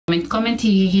Comment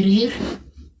here.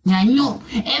 No,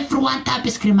 everyone tap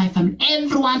screen, my family.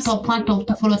 Everyone top one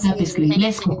top follow tap screen.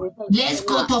 Let's go. Let's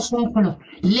go top one follow.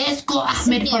 Let's go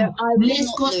Ahmed follow.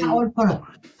 Let's go Saul follow.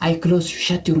 I close,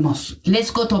 shut your mouth. Let's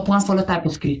go top one follow tap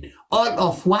screen. All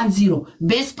of 1-0.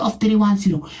 Best of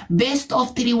 3-1-0. Best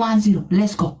of 3-1-0.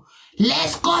 Let's go.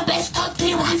 Let's go best of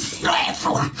 3-1-0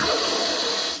 everyone.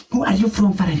 Who are you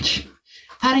from, French?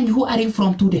 French, who are you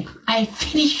from today? I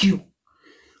finish you.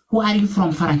 Who are you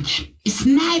from, French?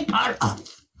 Snipe all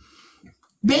off.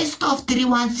 Best of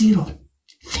 3-1-0.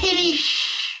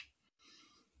 Finish.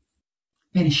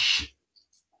 Finish.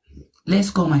 Let's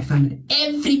go, my family.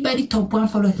 Everybody top one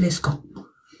follow. Let's go.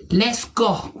 Let's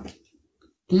go.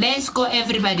 Let's go,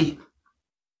 everybody.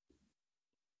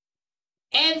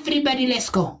 Everybody, let's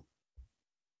go.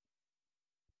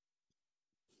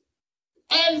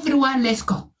 Everyone, let's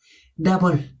go.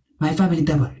 Double. My family,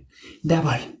 double.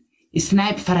 Double.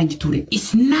 Snipe French today.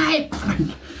 Snipe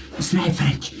French. Snipe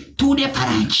French. Today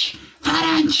French.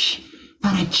 French.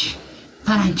 French.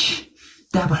 French.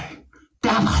 Double.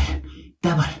 Double.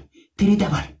 Double. Three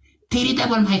double. Three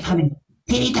double, my family.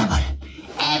 Three double.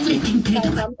 Everything three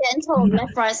double. I'm getting told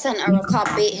left, right, centre, I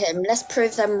can't beat him. Let's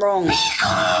prove them wrong. I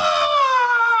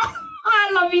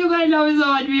love you guys. I love you so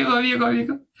much.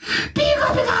 Bigo.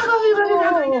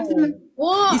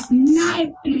 What? It's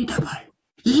nice. Three double.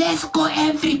 Let's go,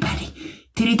 everybody.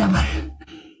 Three double.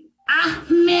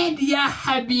 Ahmed, ya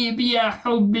habibi, ya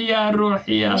hubbi, ya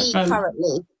ruhi, ya qalbi.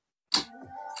 Currently.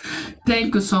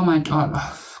 Thank you so much, all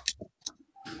of.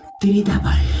 Three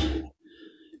double.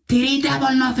 Three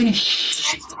double, no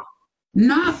finish.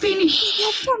 No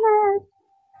finish.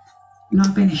 No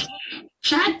finish.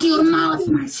 Shut your mouth,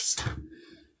 my sister.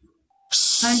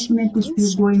 Punishment is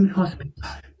you going to hospital.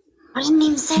 I didn't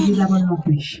even say Three double, no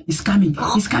finish. It's coming.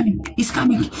 It's coming. It's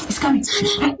coming. It's coming.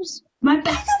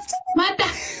 Mata. Mata.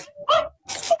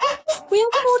 We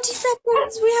have 40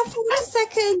 seconds. We have 40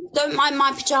 seconds. Don't mind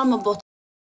my pajama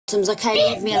bottoms, okay?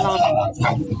 Leave me alone.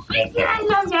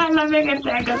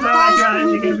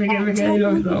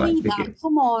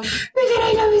 Come on.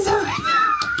 I love you so much.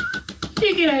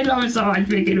 I love you so much.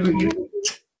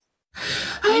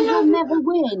 I will never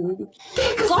win.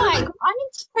 Guys, I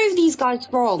need to prove these guys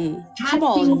wrong. Come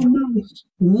on.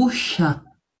 Whoosha.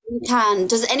 You can.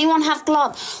 Does anyone have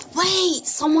glove? Wait,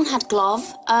 someone had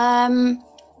glove.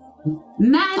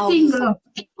 Nothing, glove.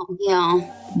 Yeah.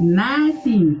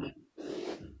 Nothing.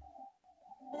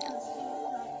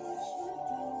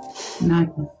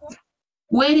 Nothing.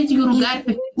 Where is your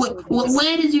girlfriend?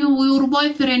 Where is your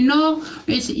boyfriend? No,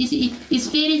 it's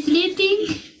very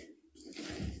sleeping.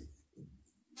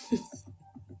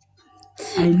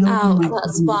 I love you.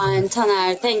 That's fine,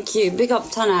 Tanar. Thank you. Big up,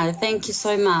 Tanar. Thank you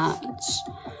so much.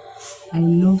 I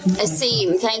love you.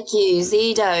 Asim, thank you.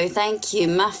 Zido, thank you.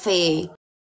 Mafi.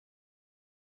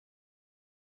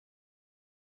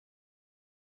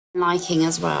 Liking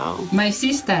as well. My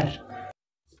sister.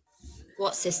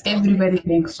 What sister? Everybody,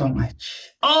 thanks so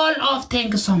much. All of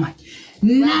thanks so much.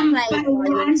 Number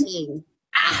one,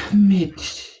 Ahmed.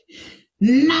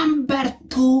 Number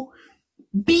two,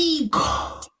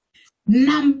 Bigo.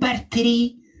 Number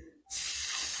three,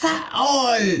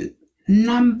 Saul.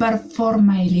 Number four,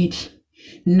 my lady.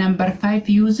 Number 5,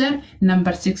 user.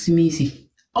 Number 6, Missy.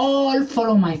 All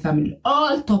follow my family.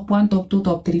 All top 1, top 2,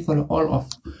 top 3 follow. All of.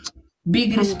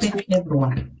 Big respect,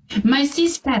 everyone. My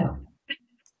sister.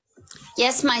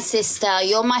 Yes, my sister.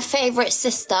 You're my favorite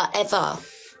sister ever.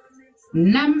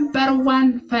 Number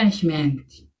 1 punishment.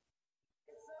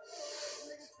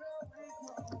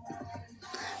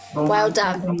 Well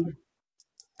done.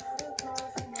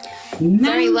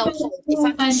 Very well played. If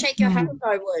I could shake your hand,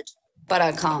 I would. But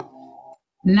I can't.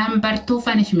 Number 2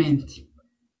 punishment.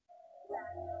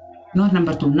 Not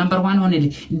number 2. Number 1 only.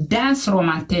 Dance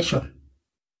romantation.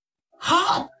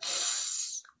 Hot.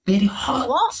 Very hot.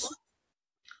 What?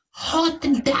 Hot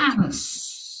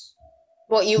dance.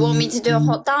 What, you want me to do a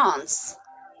hot dance?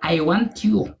 I want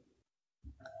you.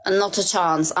 Not a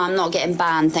chance. I'm not getting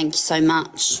banned. Thank you so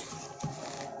much.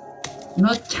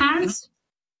 No chance?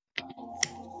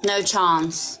 No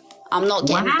chance. I'm not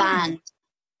getting banned.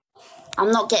 I'm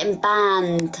not getting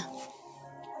banned.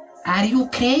 Are you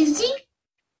crazy?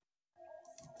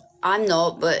 I'm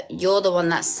not, but you're the one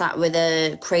that sat with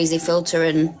a crazy filter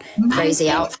and crazy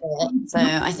outfit. So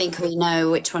I think we know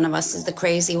which one of us is the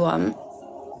crazy one.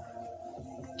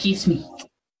 Kiss me.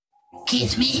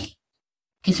 Kiss me.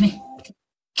 Kiss me.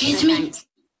 Kiss me. Thanks.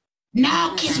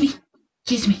 No, kiss me.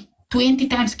 Kiss me. 20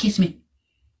 times kiss me.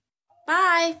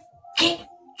 Bye. Okay.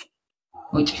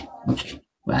 Okay.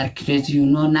 are crazy. You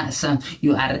know, not some.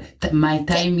 You are. My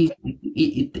time is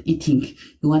eating.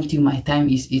 You want to? My time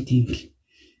is eating.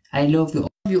 I love you.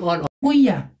 You all. Oh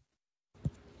yeah.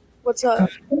 What's up?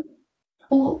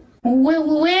 Oh,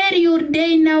 where your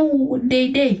day now?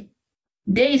 Day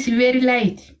is very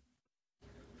light.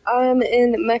 I'm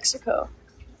in Mexico.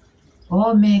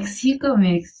 Oh, Mexico.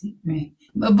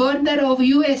 Border of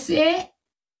USA?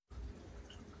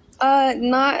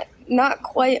 Not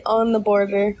quite on the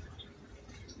border.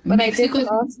 But Mexico I is did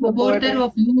cross the border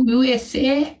of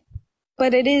USA?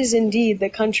 But it is indeed the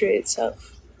country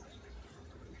itself.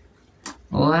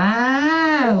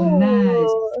 Wow, nice.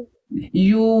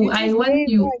 I want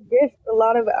you. My gift a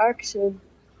lot of action.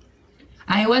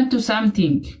 I want to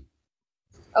something.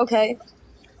 Okay.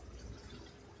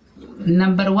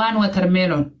 Number 1,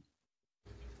 watermelon.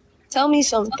 Tell me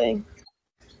something.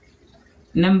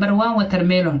 Number 1,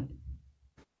 watermelon.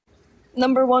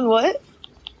 Number 1 what?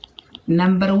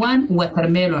 Number 1,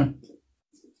 watermelon.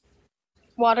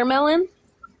 Watermelon?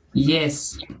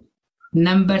 Yes.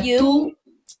 Number 2,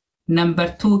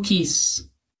 kiss.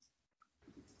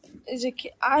 Is it?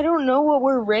 I don't know what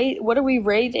What are we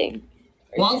rating?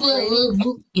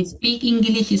 Speak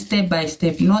English step by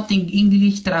step, not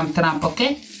English Trump,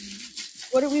 okay?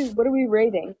 What are we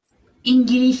rating?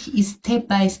 English step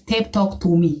by step, talk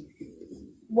to me.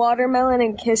 Watermelon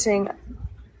and kissing.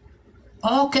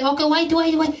 Okay, wait.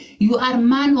 You are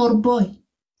man or boy?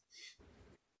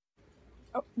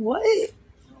 What?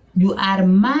 You are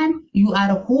man, you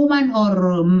are woman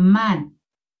or man?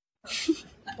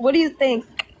 What do you think?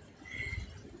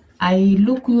 I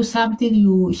look you something,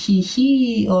 you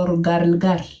she or girl.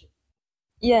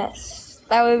 Yes,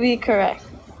 that would be correct.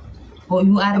 Or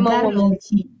you are girl or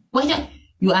she? Wait,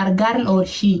 you are girl or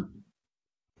she?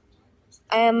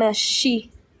 I am a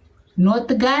she. Not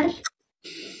girl?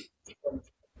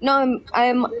 No,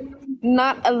 I'm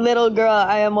not a little girl.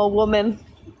 I am a woman.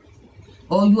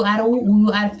 Or you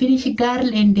are finished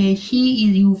girl and she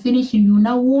is you finish you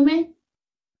now woman?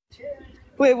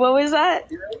 Wait, what was that?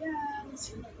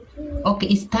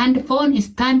 Okay, stand phone.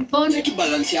 Check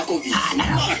balance yako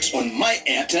vizuri on my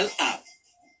Airtel app.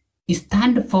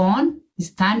 Stand phone.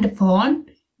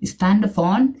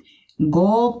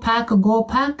 Go park.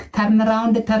 Turn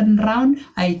around.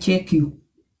 I check you.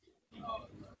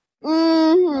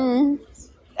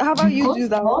 How about you do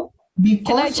that?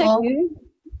 Can I check you?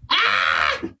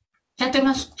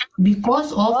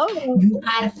 Because of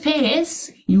your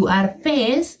face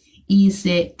is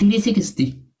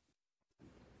 360.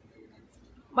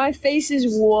 My face is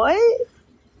what?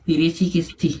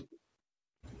 360.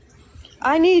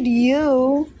 I need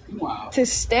you to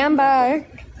stand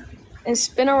back and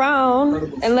spin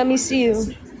around and let me see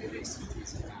you.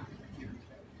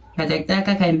 Go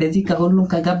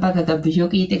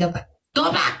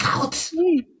back out.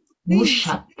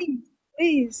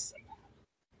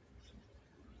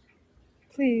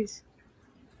 Please.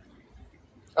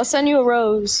 I'll send you a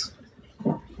rose.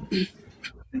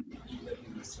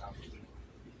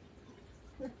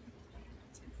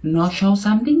 Not show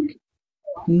something?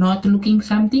 Not looking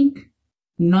something?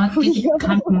 Not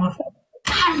come tomorrow.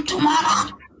 Come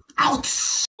tomorrow. Out.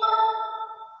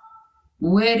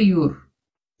 Where you?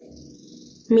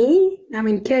 Me? I'm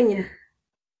in Kenya.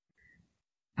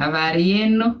 Habari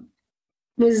yenu?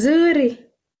 Mzuri.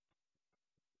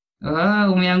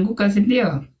 Oh, umeanguka si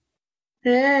ndio?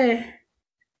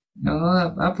 Oh,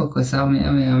 hapo kwa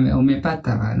sababu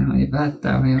umepata bana,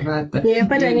 umepata.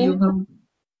 Nimepata nini?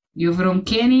 You from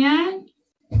Kenya?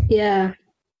 Yeah.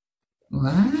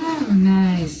 Wow,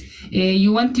 nice.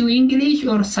 You want to English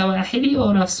or Swahili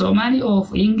or Somali or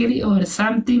English or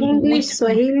something? English,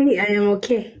 Swahili, I am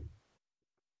okay.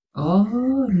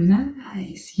 Oh,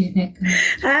 nice.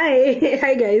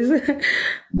 Hi guys.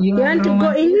 You want to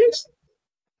go English?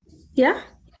 Yeah?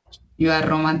 You are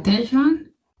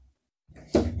romantation?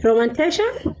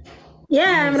 Romantation?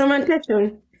 Yeah, yes. I'm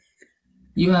romantation.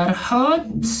 You are hot?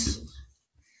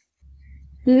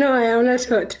 No, I am not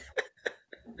hot.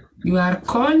 You are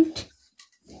cold?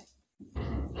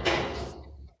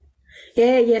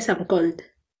 Yeah, yes, I'm cold.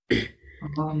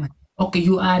 Oh my. Okay,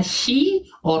 you are she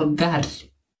or girl?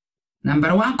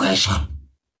 Number 1 question.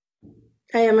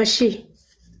 I am a she.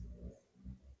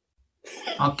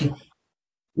 Okay.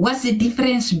 What's the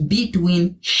difference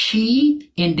between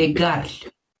she and a girl?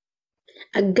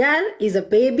 A girl is a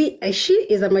baby, a she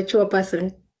is a mature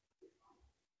person.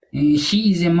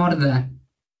 She is a mother.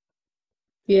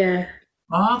 Yeah.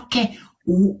 Okay.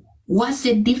 What's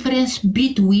the difference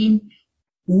between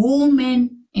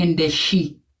woman and the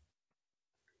she?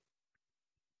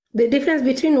 The difference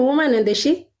between woman and the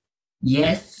she?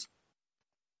 Yes.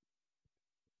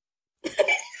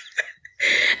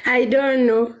 I don't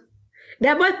know.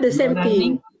 They're about the same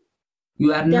thing.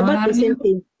 You are They're no about the same learning.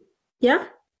 thing. Yeah?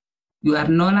 You are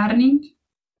no learning.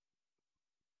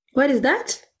 What is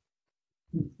that?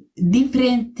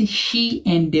 Different she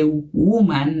and the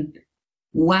woman.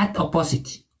 What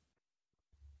opposite?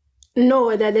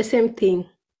 No, they're the same thing.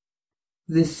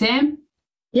 The same.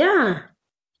 Yeah.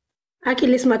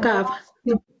 Achilles Macab.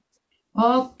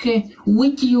 Okay.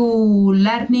 Which you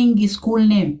learning school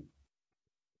name?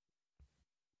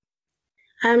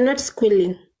 I'm not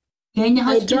schooling. Kenya I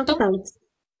Hospital dropped out.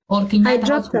 or Kenya I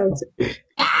dropped Hospital?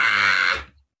 out.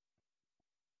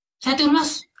 Shut your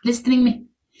mouth. Listening me.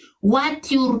 What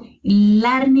your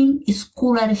learning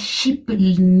scholarship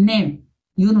name?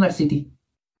 University.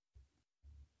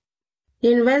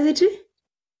 University?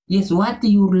 Yes. What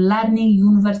your learning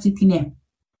university name?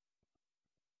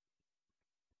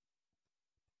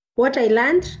 What I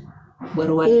learned?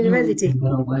 What University.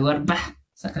 What bah?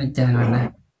 Sakarjaan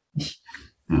wala.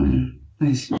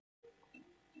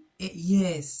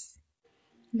 Yes.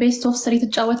 ቤስት ኦፍ ስሪ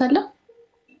ትጫወታለህ?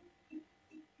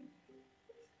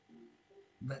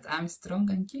 በጣም ስትሮንግ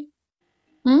አንቺ።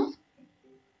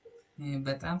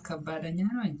 በጣም ከባደኛ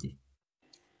ነው አንቺ።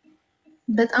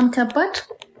 በጣም ከባድ።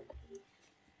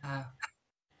 አዎ።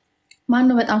 ማን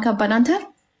ነው በጣም ከባድ? አንተ?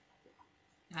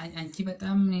 አንቺ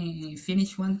በጣም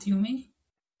ፊኒሽ ዋንት ዩ ሚ?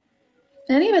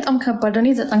 እኔ በጣም ከባድ። እኔ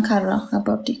ጠንካራ አባ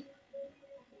አብዲ።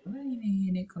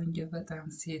 እኔ ቆንጆ በጣም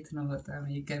ሴት ነው። በጣም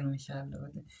ይገርምሻል።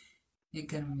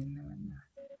 ይገርምኛል።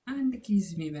 አንድ ኪዝ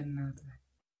ሚ በእናትህ።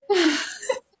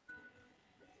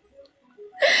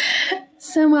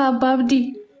 ስማ አባ አብዲ።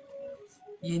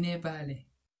 የኔ ባሌ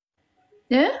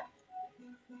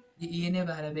የኔ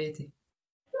ባለቤት።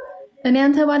 እኔ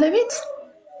አንተ ባለቤት?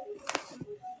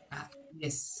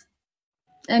 yes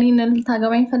እኔን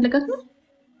ልታገባኝ ፈልገህ ነው?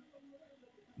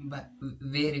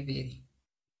 very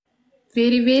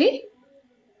very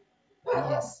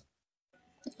yes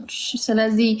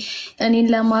ስለዚህ እኔን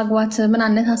ለማግባት ምን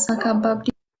አነሳሳህ አባ አብዲ?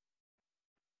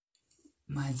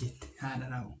 ማጀት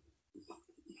አላራው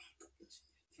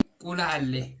ቁላ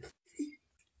አለ።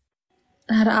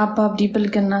 ኧረ አባ አብዲ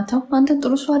ብልግና ተው። አንተ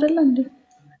ጥሩ ሰው አይደለ እንዴ?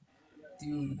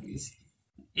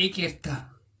 ይቅርታ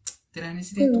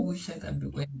ትራንስሌት ውሻ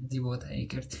ጠብቆ እዚህ ቦታ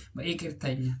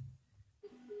ይቅርታኛ።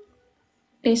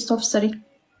 ቤስት ኦፍ ስሪ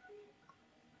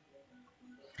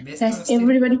guys,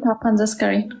 everybody tap on the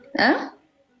screen.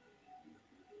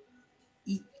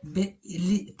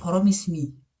 Promise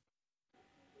me.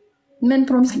 Men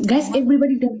promise me. Guys,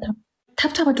 everybody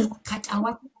tap አድርጉ።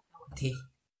 ከጨዋታ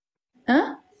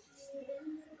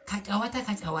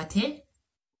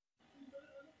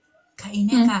ከእኔ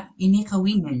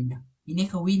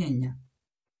ከዊነኛ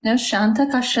እሺ አንተ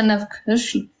ካሸነፍክ እሺ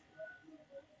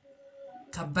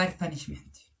ከባድ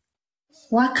punishment.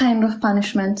 What kind of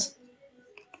punishment?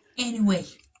 Anyway.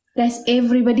 Guys,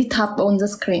 everybody tap on the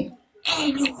screen.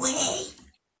 Anyway.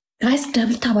 Guys,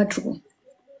 double tap አድርጉ።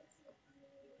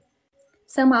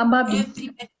 ሰማ አባቢ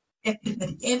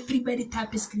everybody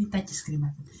tap screen touch screen.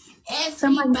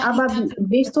 ሰማ አባቢ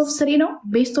ቤስት ኦፍ 3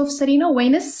 ነው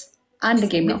ወይንስ አንድ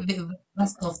ጌም ነው?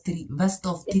 Best of 3. Best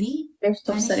of 3. Best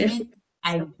of 3.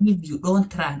 I give you,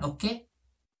 don't run, okay?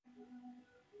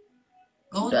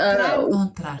 Don't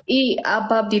run.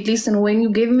 Abbaa Abdii, listen, when you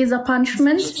give me the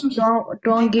punishment,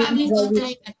 don't give me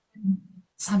the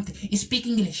something. Speak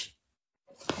English.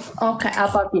 Okay,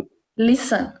 Abbaa Abdii,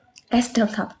 listen. Let's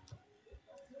double tap.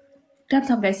 Double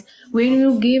tap, guys. When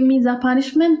you give me the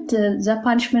punishment,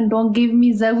 don't give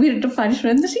me the weird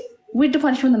punishment. Weird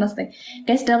punishment, nothing.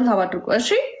 Guys, double tap አድርጉ እሺ?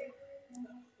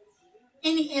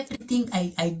 Everything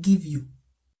I give you.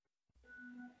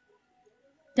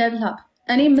 Double tap.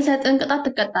 እኔ የምሰጥህን ቅጣት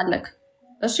ትቀጣለህ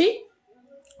እሺ?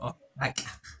 በቃ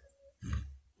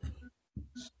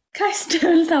Guys,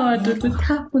 double tap አድርጉ።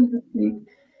 Tap on the screen.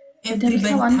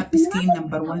 Everybody tap screen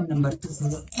number 1, number 2.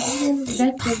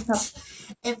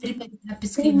 Everybody tap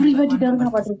screen. Everybody double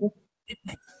tap አድርጉ።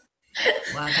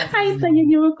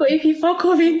 አይታየኝም እኮ የፊፋ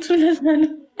ኮሜንቱ ለዛ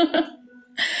ነው።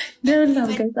 double tap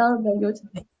guys. አሁን ያየሁት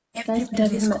guys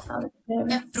double መጣ።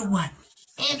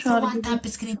 Everyone tap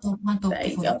screen top 1 top 2.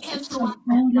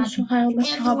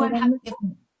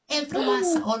 Everyone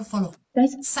all follow.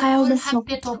 Guys, All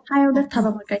happy top. guys.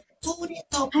 To the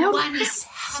top 1 is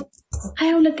happy.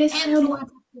 guys.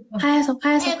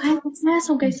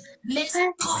 guys. Let's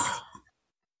go.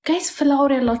 Guys, flower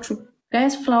ያላችሁ.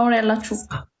 Guys, flower ያላችሁ.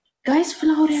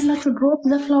 Drop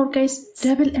the flower guys.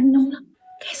 Double እንሙላ.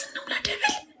 Guys, እንሙላ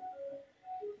double.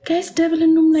 Guys, double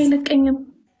እንሙላ አይለቀኝም.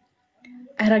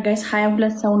 አረ ጋይስ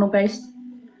 22 ሰው ነው ጋይስ።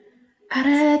 አረ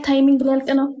ታይሚንግ ሊያልቅ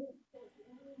ነው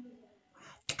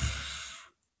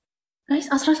ጋይስ።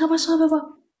 17 ሰው አበባ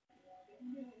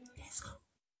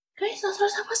Guys, that's what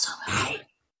I was saying.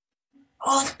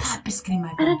 All tap screen,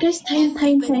 my Ara guys, time.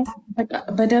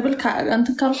 Badabal ka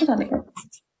antan karuso tale.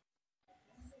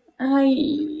 Ay.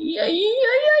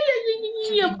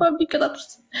 Apa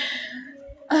bikaratus.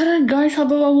 Ara guys,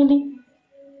 Abbaa Abdii.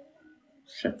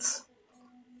 Shit.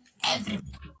 Everybody.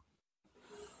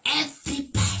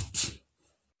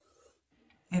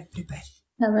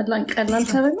 Never like Adlan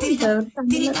seven.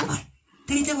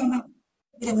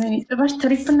 Best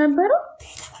trip number.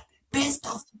 Best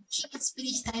of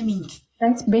speech timing.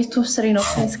 Guys, best of three no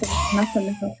guys.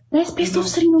 Guys, best of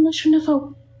three no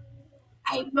national.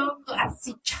 I love you as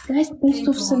teacher. Guys, best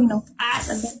of three no.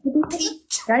 As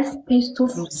teacher. Guys, best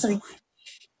of three.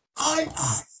 All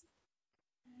of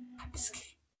snipe.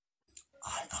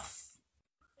 All of.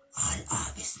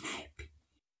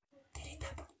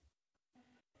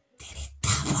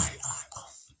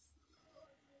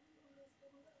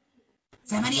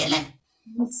 Zamariela.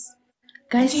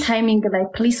 Guys, timing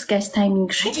like please guys timing.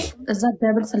 Is that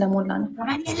double salamolan?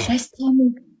 Guys,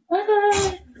 timing.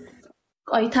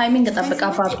 Oh, timing at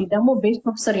Abbaa Abdii. Demo best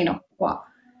of three no. Wow.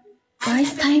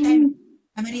 Guys, timing.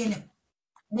 Zamariela.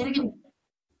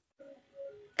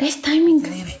 Guys, timing.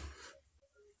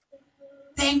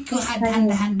 Thank you,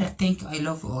 hand. Thank you. I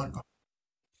love you all.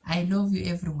 I love you,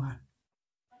 everyone.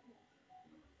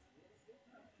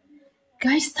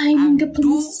 Guys, timing,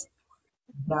 please.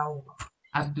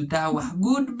 Abduu Dawa.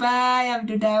 Goodbye,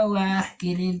 Abduu Dawa.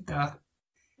 Kilinto.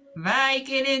 Bye,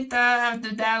 Kilinto.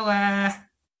 Abduu Dawa.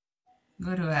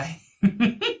 Goodbye.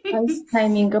 Guys,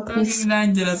 timing, please. Talking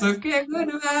dangerous. Okay,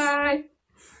 goodbye.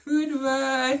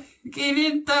 Goodbye.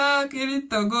 Kilinto.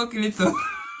 Go, Kilinto.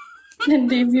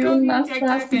 Debut last.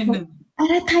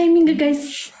 Ara timing,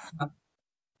 guys.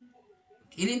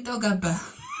 Kilinto Gabba.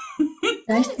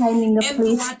 Guys, timing,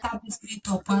 please. Everyone tap the screen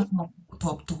top 1,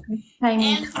 top 2.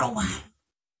 Timing. Everyone.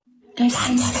 Guys,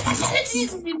 timing.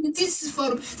 This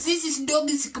is dog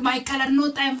is my color.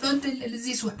 No time. Don't tell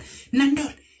this one.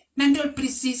 Nandol,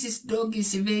 please. This is dog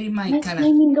is very my Guys, color.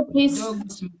 timing, please. Dog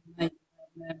is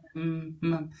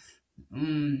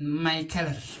my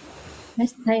color.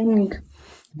 Guys, timing.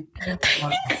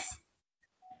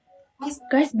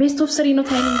 Guys, best of three no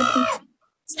timing, please.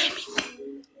 Timing.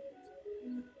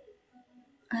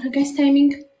 Ara guys,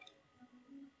 timing.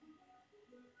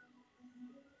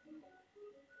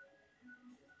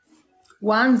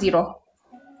 One zero.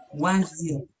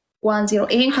 1-0.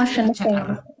 Ain't question.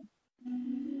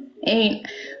 Ain't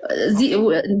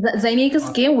the next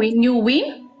game when you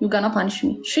win, you gonna punish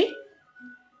me. She?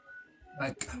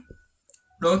 Like,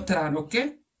 don't run,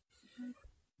 okay?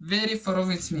 Very far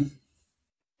with me.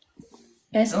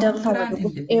 Guys, double tap.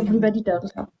 Everybody double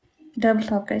tap. Double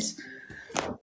tap, guys.